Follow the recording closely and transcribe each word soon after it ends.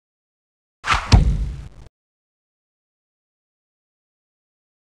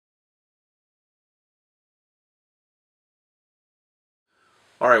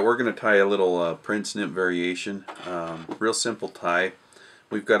Alright, we're going to tie a little Prince Nymph variation. Real simple tie.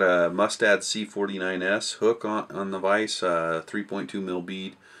 We've got a Mustad C49S hook on the vise, 3.2 mil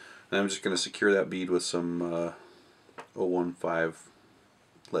bead. And I'm just going to secure that bead with some 015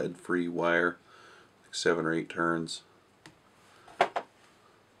 lead-free wire, 7 or 8 turns.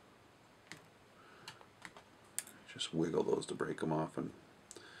 Just wiggle those to break them off. And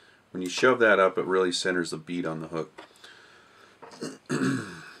when you shove that up, it really centers the bead on the hook.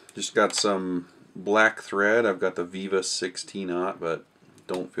 Just got some black thread. I've got the Viva 16-aught, but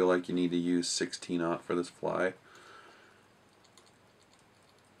don't feel like you need to use 16-aught for this fly.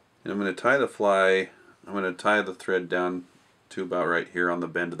 And I'm going to tie the fly, I'm going to tie the thread down to about right here on the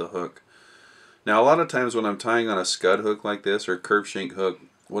bend of the hook. Now a lot of times when I'm tying on a scud hook like this or curved shank hook,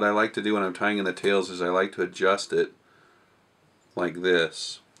 what I like to do when I'm tying in the tails is I like to adjust it like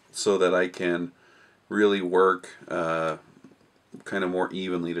this so that I can really work kind of more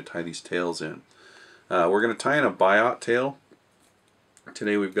evenly to tie these tails in. We're going to tie in a biot tail.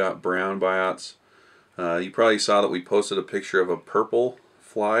 Today we've got brown biots. You probably saw that we posted a picture of a purple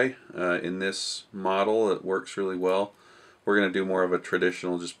fly in this model. It works really well. We're going to do more of a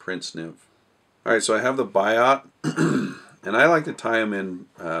traditional just Prince Nymph. Alright, so I have the biot and I like to tie them in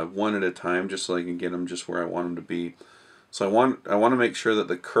one at a time just so I can get them just where I want them to be. So I want to make sure that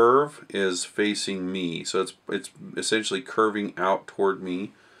the curve is facing me. So it's essentially curving out toward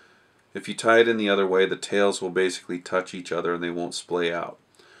me. If you tie it in the other way, the tails will basically touch each other and they won't splay out.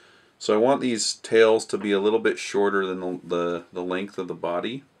 So I want these tails to be a little bit shorter than the length of the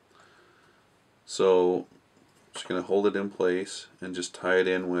body. So I'm just going to hold it in place and just tie it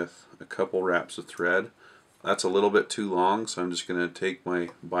in with a couple wraps of thread. That's a little bit too long, so I'm just going to take my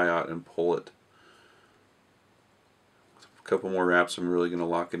biot and pull it. Couple more wraps, I'm really going to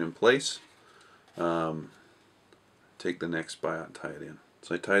lock it in place. Take the next biot, tie it in.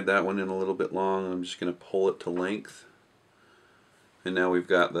 So I tied that one in a little bit long. I'm just going to pull it to length. And now we've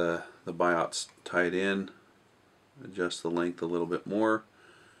got the biots tied in. Adjust the length a little bit more.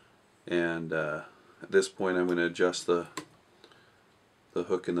 And at this point I'm going to adjust the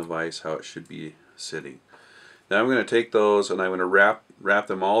hook in the vise how it should be sitting. Now I'm going to take those and I'm going to wrap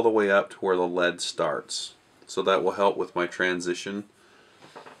them all the way up to where the lead starts. So that will help with my transition.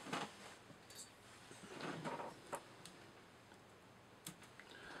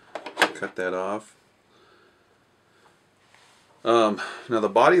 Cut that off. Now the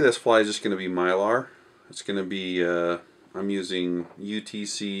body of this fly is just going to be Mylar. It's going to be, I'm using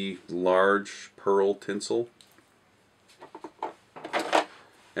UTC large pearl tinsel.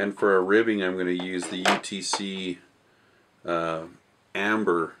 And for a ribbing I'm going to use the UTC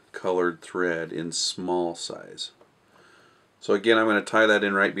amber colored thread in small size. So again, I'm going to tie that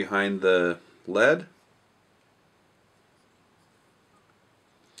in right behind the lead.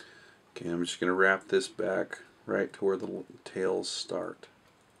 Okay, I'm just going to wrap this back right to where the tails start.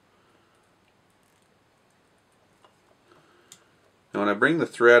 Now when I bring the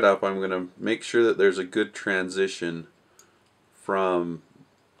thread up, I'm going to make sure that there's a good transition from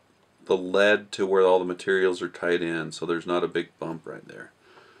the lead to where all the materials are tied in, so there's not a big bump right there.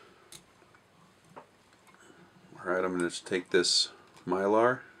 Alright, I'm going to just take this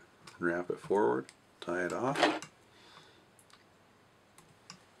Mylar and wrap it forward, tie it off.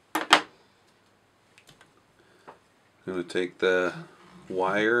 I'm going to take the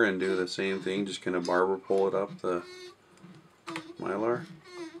wire and do the same thing, just kind of barber pull it up the Mylar.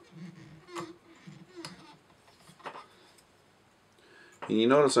 And you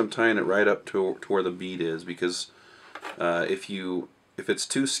notice I'm tying it right up to where the bead is, because if it's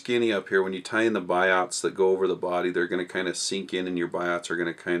too skinny up here, when you tie in the biots that go over the body, they're going to kind of sink in and your biots are going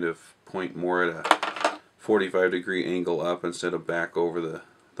to kind of point more at a 45-degree angle up instead of back over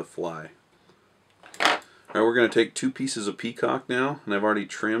the fly. Alright, we're going to take 2 pieces of peacock now, and I've already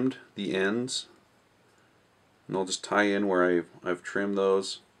trimmed the ends. And I'll just tie in where I've trimmed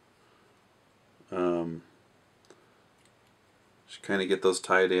those. Just kind of get those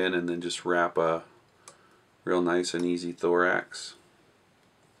tied in and then just wrap a real nice and easy thorax.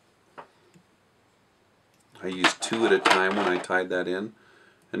 I used 2 at a time when I tied that in.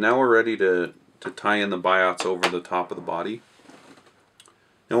 And now we're ready to tie in the biots over the top of the body.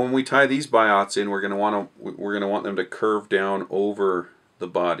 Now when we tie these biots in, we're going to want them to curve down over the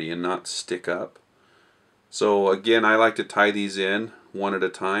body and not stick up. So again, I like to tie these in one at a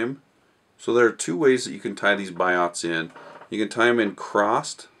time. So there are 2 ways that you can tie these biots in. You can tie them in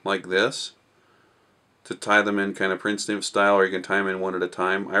crossed like this, to tie them in kind of Prince Nymph style, or you can tie them in one at a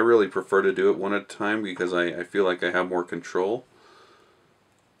time. I really prefer to do it one at a time because I feel like I have more control.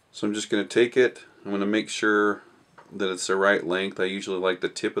 So I'm just going to take it, I'm going to make sure that it's the right length. I usually like the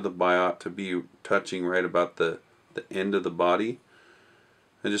tip of the biot to be touching right about the end of the body,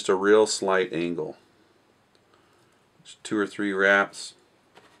 and just a real slight angle. Just 2 or 3 wraps.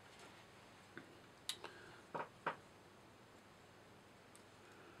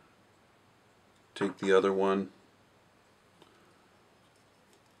 Take the other one,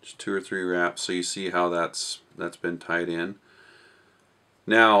 just 2 or 3 wraps, so you see how that's been tied in.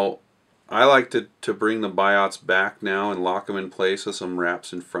 Now I like to bring the biots back now and lock them in place with some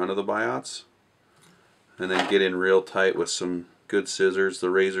wraps in front of the biots, and then get in real tight with some good scissors.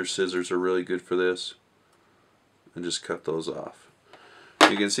 The razor scissors are really good for this, and just cut those off.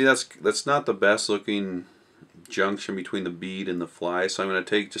 You can see that's not the best looking junction between the bead and the fly, so I'm going to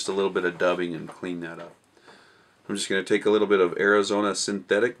take just a little bit of dubbing and clean that up. I'm just going to take a little bit of Arizona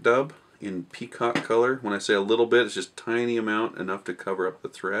synthetic dub in peacock color. When I say a little bit, it's just a tiny amount, enough to cover up the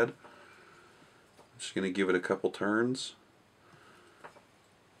thread. I'm just going to give it a couple turns.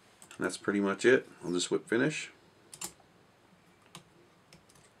 And that's pretty much it. I'll just whip finish.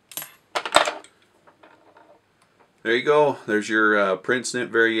 There you go. There's your print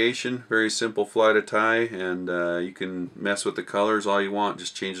snip variation. Very simple fly to tie, and you can mess with the colors all you want.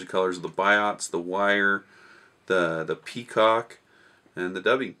 Just change the colors of the biots, the wire, the peacock, and the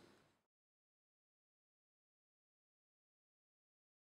dubbing.